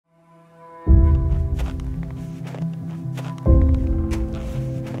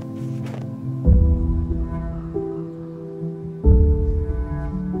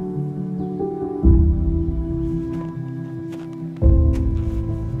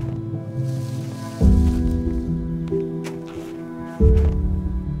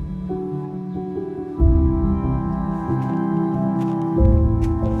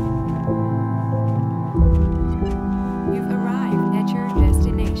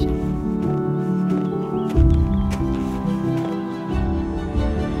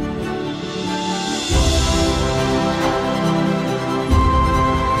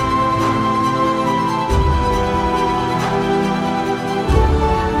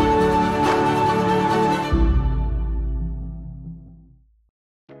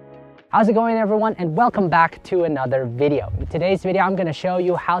How's it going, everyone, and welcome back to another video. In today's video, I'm going to show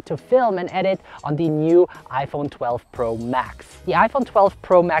you how to film and edit on the new iPhone 12 Pro Max. The iPhone 12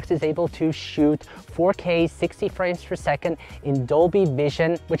 Pro Max is able to shoot 4K 60 frames per second in Dolby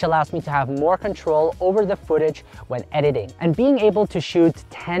Vision, which allows me to have more control over the footage when editing. And being able to shoot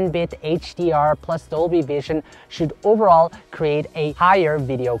 10-bit HDR plus Dolby Vision should overall create a higher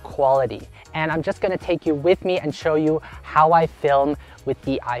video quality. And I'm just going to take you with me and show you how I film with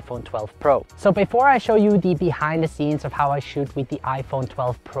the iPhone 12 Pro. So before I show you the behind the scenes of how I shoot with the iPhone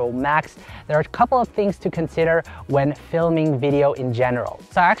 12 Pro Max, there are a couple of things to consider when filming video in general.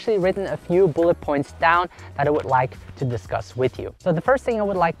 So I actually written a few bullet points down that I would like to discuss with you. So the first thing I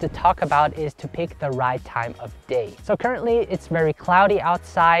would like to talk about is to pick the right time of day. So currently it's very cloudy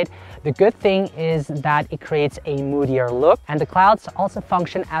outside. The good thing is that it creates a moodier look, and the clouds also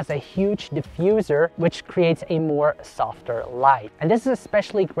function as a huge diffuser, which creates a more softer light. And this is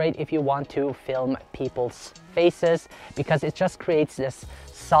especially great if you want to film people's faces, because it just creates this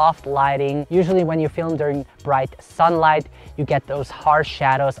soft lighting. Usually when you film during bright sunlight, you get those harsh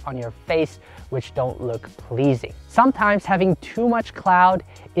shadows on your face, which don't look pleasing. Sometimes having too much cloud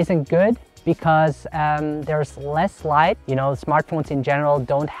isn't good because there's less light. You know, smartphones in general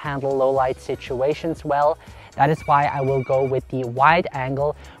don't handle low light situations well. That is why I will go with the wide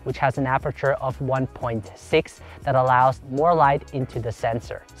angle, which has an aperture of 1.6 that allows more light into the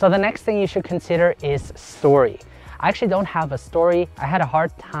sensor. So the next thing you should consider is story. I actually don't have a story. I had a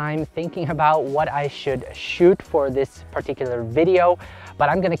hard time thinking about what I should shoot for this particular video, but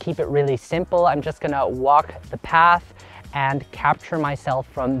I'm gonna keep it really simple. I'm just gonna walk the path and capture myself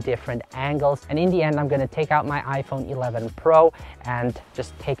from different angles. And in the end, I'm gonna take out my iPhone 11 Pro and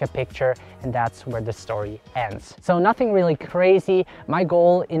just take a picture, and that's where the story ends. So nothing really crazy. My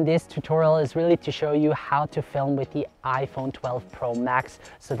goal in this tutorial is really to show you how to film with the iPhone 12 Pro Max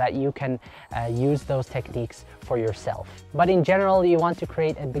so that you can use those techniques for yourself. But in general, you want to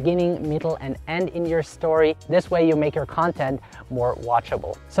create a beginning, middle, and end in your story. This way you make your content more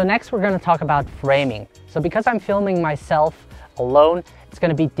watchable. So next we're gonna talk about framing. So because I'm filming myself alone, it's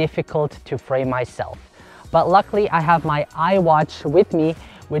gonna be difficult to frame myself. But luckily I have my iWatch with me,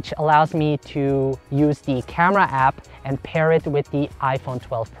 which allows me to use the camera app and pair it with the iPhone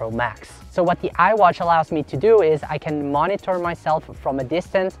 12 Pro Max. So what the iWatch allows me to do is I can monitor myself from a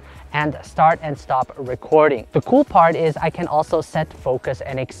distance and start and stop recording. The cool part is I can also set focus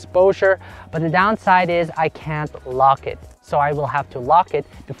and exposure, but the downside is I can't lock it. So I will have to lock it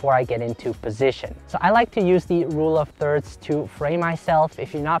before I get into position. So I like to use the rule of thirds to frame myself.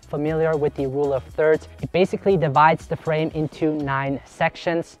 If you're not familiar with the rule of thirds, it basically divides the frame into 9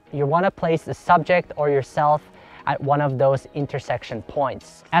 sections. You want to place the subject or yourself at one of those intersection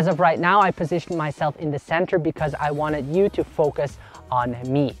points. As of right now, I positioned myself in the center because I wanted you to focus on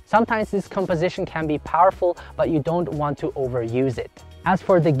me. Sometimes this composition can be powerful, but you don't want to overuse it. As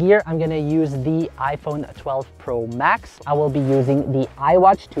for the gear, I'm gonna use the iPhone 12 Pro Max. I will be using the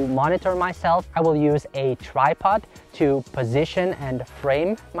iWatch to monitor myself. I will use a tripod to position and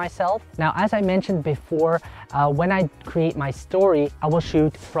frame myself. Now, as I mentioned before, when I create my story, I will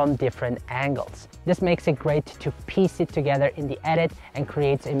shoot from different angles. This makes it great to piece it together in the edit and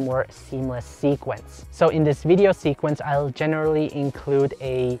creates a more seamless sequence. So in this video sequence, I'll generally include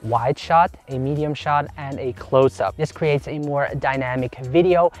a wide shot, a medium shot, and a close-up. This creates a more dynamic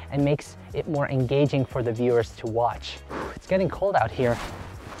video and makes it more engaging for the viewers to watch. It's getting cold out here.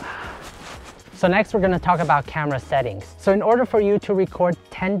 So next we're going to talk about camera settings. So in order for you to record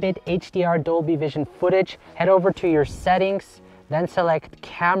 10-bit HDR Dolby Vision footage, head over to your settings, then select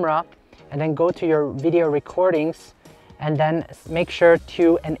camera, and then go to your video recordings, and then make sure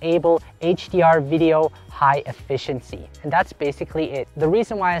to enable HDR video high efficiency. And that's basically it. The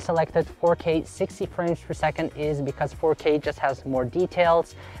reason why I selected 4K 60 frames per second is because 4K just has more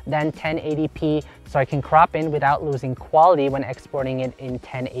details than 1080p, so I can crop in without losing quality when exporting it in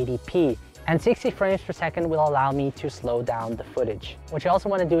 1080p. And 60 frames per second will allow me to slow down the footage. What you also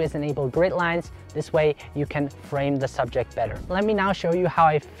want to do is enable grid lines. This way you can frame the subject better. Let me now show you how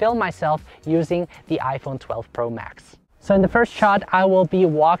I film myself using the iPhone 12 Pro Max. So in the first shot, I will be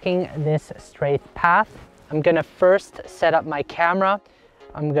walking this straight path. I'm gonna first set up my camera.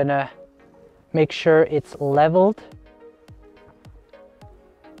 I'm gonna make sure it's leveled.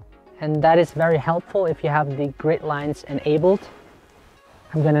 And that is very helpful if you have the grid lines enabled.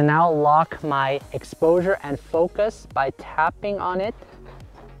 I'm gonna now lock my exposure and focus by tapping on it,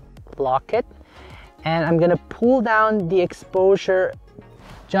 lock it, and I'm gonna pull down the exposure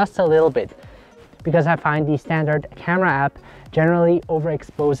just a little bit because I find the standard camera app generally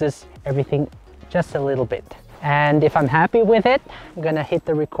overexposes everything just a little bit. And if I'm happy with it, I'm gonna hit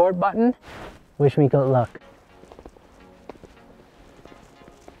the record button. Wish me good luck.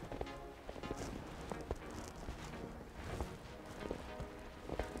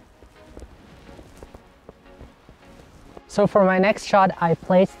 So for my next shot, I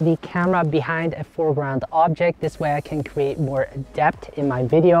placed the camera behind a foreground object. This way I can create more depth in my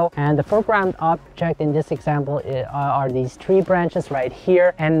video. And the foreground object in this example are these tree branches right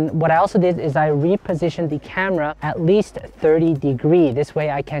here. And what I also did is I repositioned the camera at least 30 degrees. This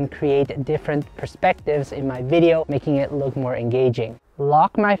way I can create different perspectives in my video, making it look more engaging.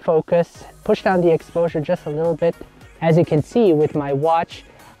 Lock my focus, push down the exposure just a little bit. As you can see with my watch,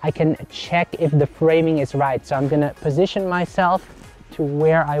 I can check if the framing is right. So I'm gonna position myself to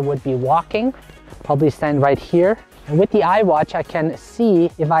where I would be walking, probably stand right here. And with the iWatch, I can see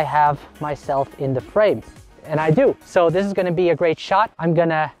if I have myself in the frame. And I do. So this is gonna be a great shot. I'm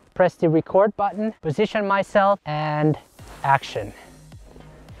gonna press the record button, position myself, and action.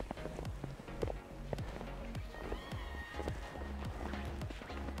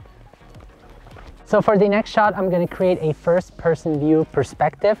 So for the next shot, I'm going to create a first-person view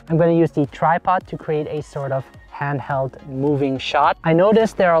perspective. I'm going to use the tripod to create a sort of handheld moving shot. I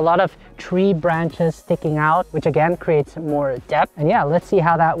noticed there are a lot of tree branches sticking out, which again creates more depth. And yeah, let's see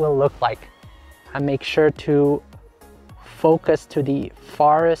how that will look like. I make sure to focus to the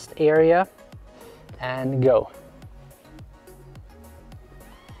forest area and go.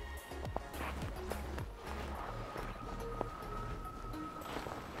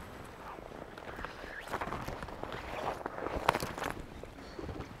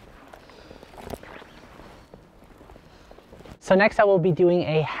 So next I will be doing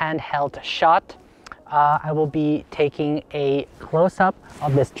a handheld shot. I will be taking a close-up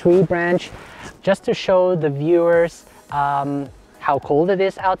of this tree branch just to show the viewers how cold it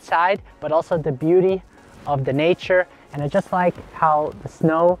is outside, but also the beauty of the nature. And I just like how the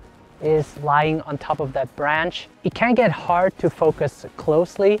snow is lying on top of that branch. It can get hard to focus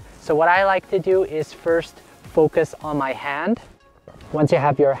closely. So what I like to do is first focus on my hand. Once you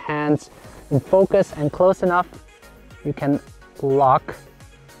have your hands in focus and close enough, you can lock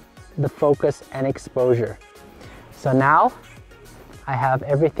the focus and exposure. So now I have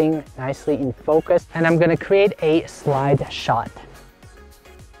everything nicely in focus, and I'm gonna create a slide shot.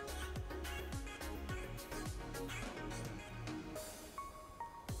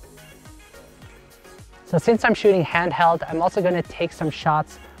 So since I'm shooting handheld, I'm also gonna take some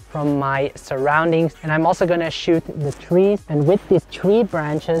shots from my surroundings, and I'm also gonna shoot the trees. And with these tree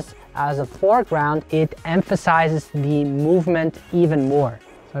branches as a foreground, it emphasizes the movement even more.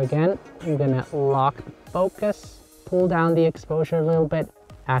 So again, I'm gonna lock the focus, pull down the exposure a little bit,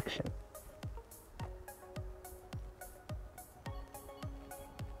 action.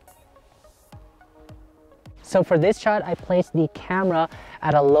 So for this shot, I placed the camera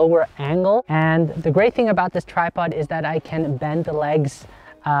at a lower angle. And the great thing about this tripod is that I can bend the legs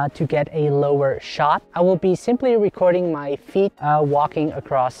to get a lower shot. I will be simply recording my feet walking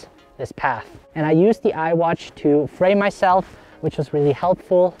across this path. And I used the iWatch to frame myself, which was really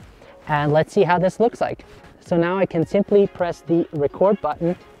helpful. And let's see how this looks like. So now I can simply press the record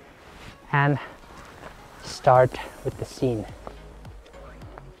button and start with the scene.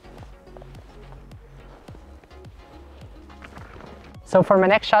 So for my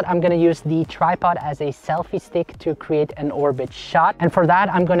next shot, I'm gonna use the tripod as a selfie stick to create an orbit shot. And for that,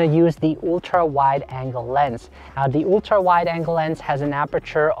 I'm gonna use the ultra wide angle lens. Now the ultra wide angle lens has an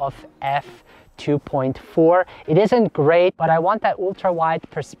aperture of f2.4. It isn't great, but I want that ultra wide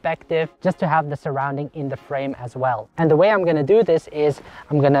perspective just to have the surrounding in the frame as well. And the way I'm gonna do this is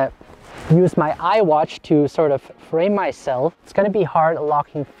I'm gonna use my iWatch to sort of frame myself. It's going to be hard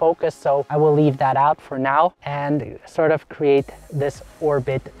locking focus, so I will leave that out for now and sort of create this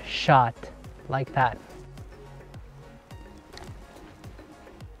orbit shot like that.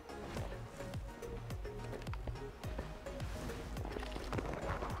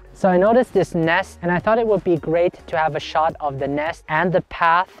 So I noticed this nest, and I thought it would be great to have a shot of the nest and the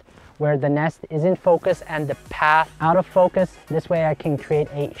path where the nest is in focus and the path out of focus. This way I can create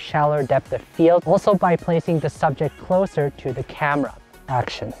a shallower depth of field, also by placing the subject closer to the camera.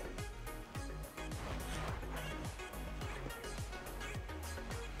 Action.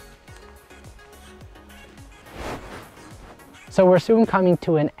 So we're soon coming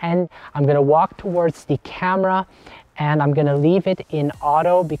to an end. I'm gonna walk towards the camera and I'm gonna leave it in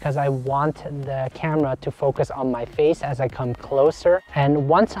auto because I want the camera to focus on my face as I come closer. And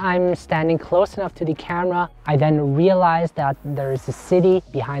once I'm standing close enough to the camera, I then realize that there is a city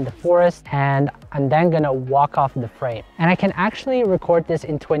behind the forest, and I'm then gonna walk off the frame. And I can actually record this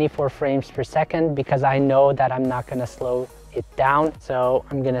in 24 frames per second because I know that I'm not gonna slow it down. So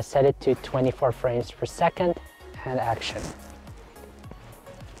I'm gonna set it to 24 frames per second and action.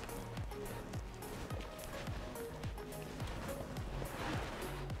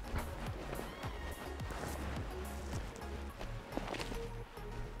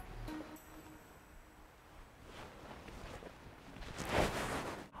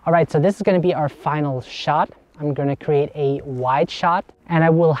 All right, so this is going to be our final shot. I'm going to create a wide shot and I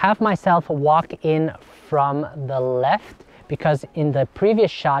will have myself walk in from the left because in the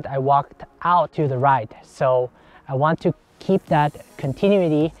previous shot I walked out to the right. So I want to keep that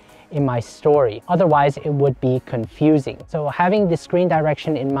continuity in my story. Otherwise it would be confusing. So having the screen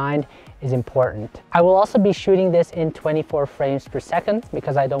direction in mind is important. I will also be shooting this in 24 frames per second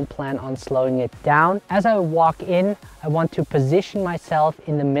because I don't plan on slowing it down. As I walk in, I want to position myself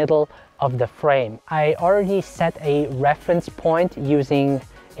in the middle of the frame. I already set a reference point using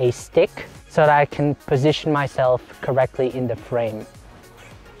a stick so that I can position myself correctly in the frame.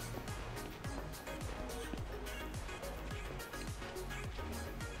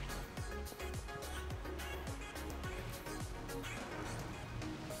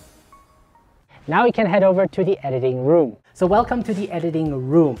 Now we can head over to the editing room. So welcome to the editing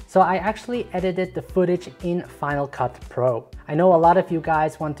room. So I actually edited the footage in Final Cut Pro. I know a lot of you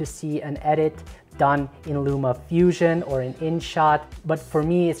guys want to see an edit done in Luma Fusion or in InShot, but for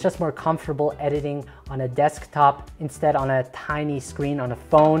me it's just more comfortable editing on a desktop instead on a tiny screen on a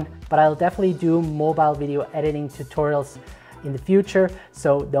phone. But I'll definitely do mobile video editing tutorials in the future,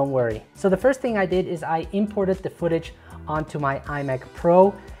 so don't worry. So the first thing I did is I imported the footage onto my iMac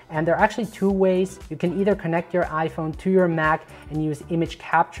Pro. And there are actually two ways. You can either connect your iPhone to your Mac and use image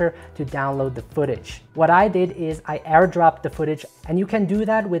capture to download the footage. What I did is I airdropped the footage, and you can do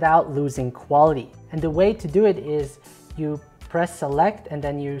that without losing quality. And the way to do it is you press select and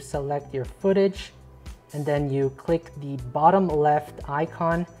then you select your footage and then you click the bottom left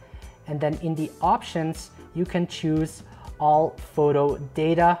icon, and then in the options you can choose all photo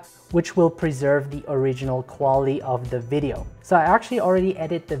data, which will preserve the original quality of the video. So I actually already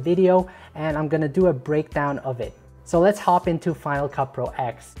edited the video and I'm gonna do a breakdown of it. So let's hop into Final Cut Pro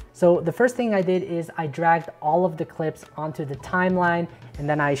X. So the first thing I did is I dragged all of the clips onto the timeline and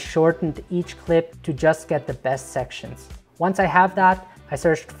then I shortened each clip to just get the best sections. Once I have that, I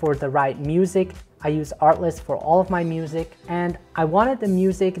searched for the right music. I use Artlist for all of my music, and I wanted the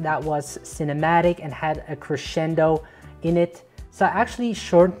music that was cinematic and had a crescendo in it. So I actually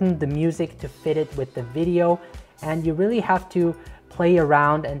shortened the music to fit it with the video, and you really have to play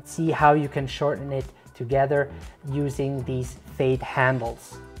around and see how you can shorten it together using these fade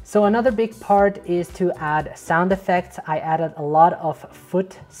handles. So another big part is to add sound effects. I added a lot of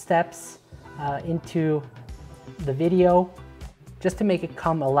footsteps into the video just to make it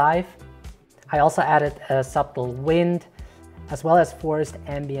come alive. I also added a subtle wind as well as forest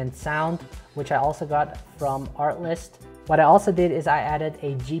ambient sound, which I also got from Artlist. What I also did is I added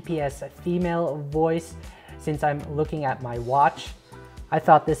a GPS female voice since I'm looking at my watch. I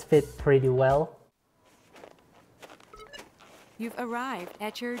thought this fit pretty well. You've arrived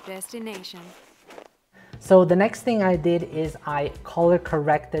at your destination. So the next thing I did is I color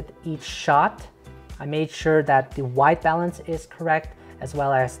corrected each shot. I made sure that the white balance is correct as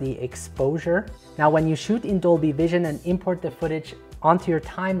well as the exposure. Now when you shoot in Dolby Vision and import the footage onto your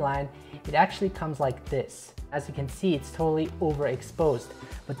timeline, it actually comes like this. As you can see, it's totally overexposed.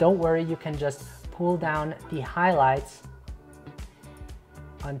 But don't worry, you can just pull down the highlights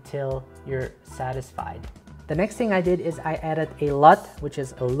until you're satisfied. The next thing I did is I added a LUT, which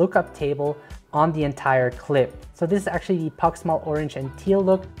is a lookup table, on the entire clip. So this is actually the Proximal orange and teal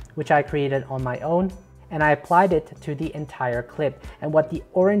look, which I created on my own, and I applied it to the entire clip. And what the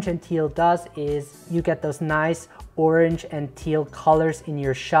orange and teal does is you get those nice orange and teal colors in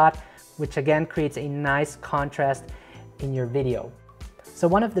your shot, which again creates a nice contrast in your video. So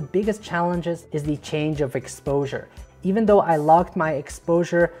one of the biggest challenges is the change of exposure. Even though I locked my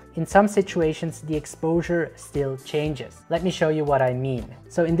exposure, in some situations the exposure still changes. Let me show you what I mean.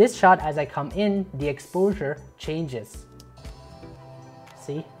 So in this shot, as I come in, the exposure changes.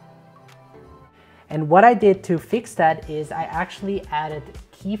 See? And what I did to fix that is I actually added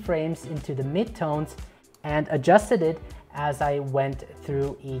keyframes into the midtones and adjusted it as I went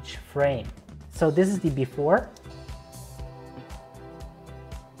through each frame. So this is the before.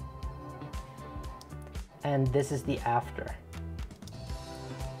 And this is the after.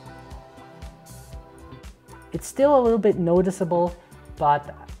 It's still a little bit noticeable,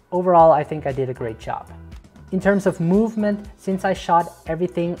 but overall I think I did a great job. In terms of movement, since I shot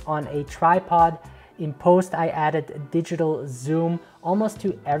everything on a tripod, in post I added digital zoom almost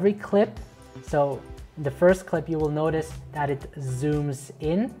to every clip. So in the first clip you will notice that it zooms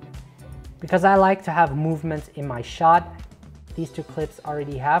in because I like to have movement in my shot. These two clips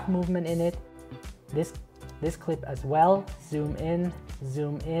already have movement in it. This clip as well, zoom in,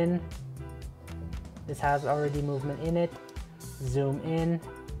 zoom in. This has already movement in it, zoom in,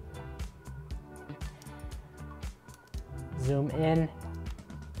 zoom in.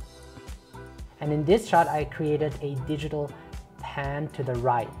 And in this shot, I created a digital pan to the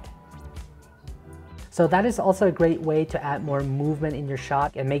right. So that is also a great way to add more movement in your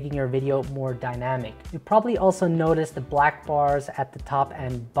shot and making your video more dynamic. You probably also noticed the black bars at the top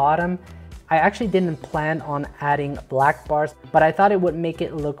and bottom. I actually didn't plan on adding black bars, but I thought it would make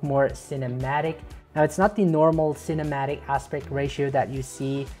it look more cinematic. Now, it's not the normal cinematic aspect ratio that you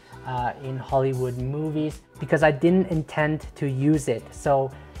see in Hollywood movies because I didn't intend to use it. So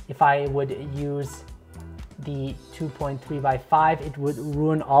if I would use the 2.3:5, it would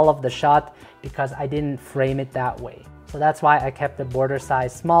ruin all of the shot because I didn't frame it that way. So that's why I kept the border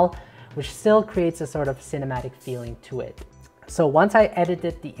size small, which still creates a sort of cinematic feeling to it. So once I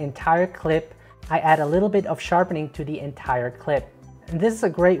edited the entire clip, I add a little bit of sharpening to the entire clip. And this is a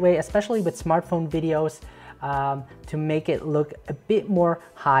great way, especially with smartphone videos, to make it look a bit more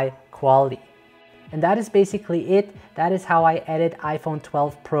high quality. And that is basically it. That is how I edit iPhone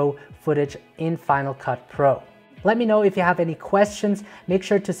 12 Pro footage in Final Cut Pro. Let me know if you have any questions. Make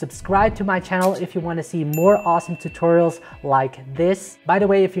sure to subscribe to my channel if you want to see more awesome tutorials like this. By the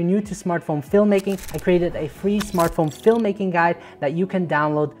way, if you're new to smartphone filmmaking, I created a free smartphone filmmaking guide that you can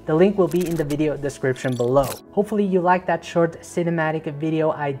download. The link will be in the video description below. Hopefully you liked that short cinematic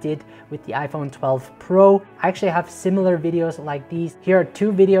video I did with the iPhone 12 Pro. I actually have similar videos like these. Here are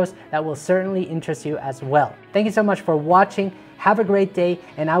two videos that will certainly interest you as well. Thank you so much for watching. Have a great day,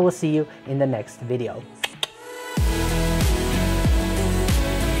 and I will see you in the next video.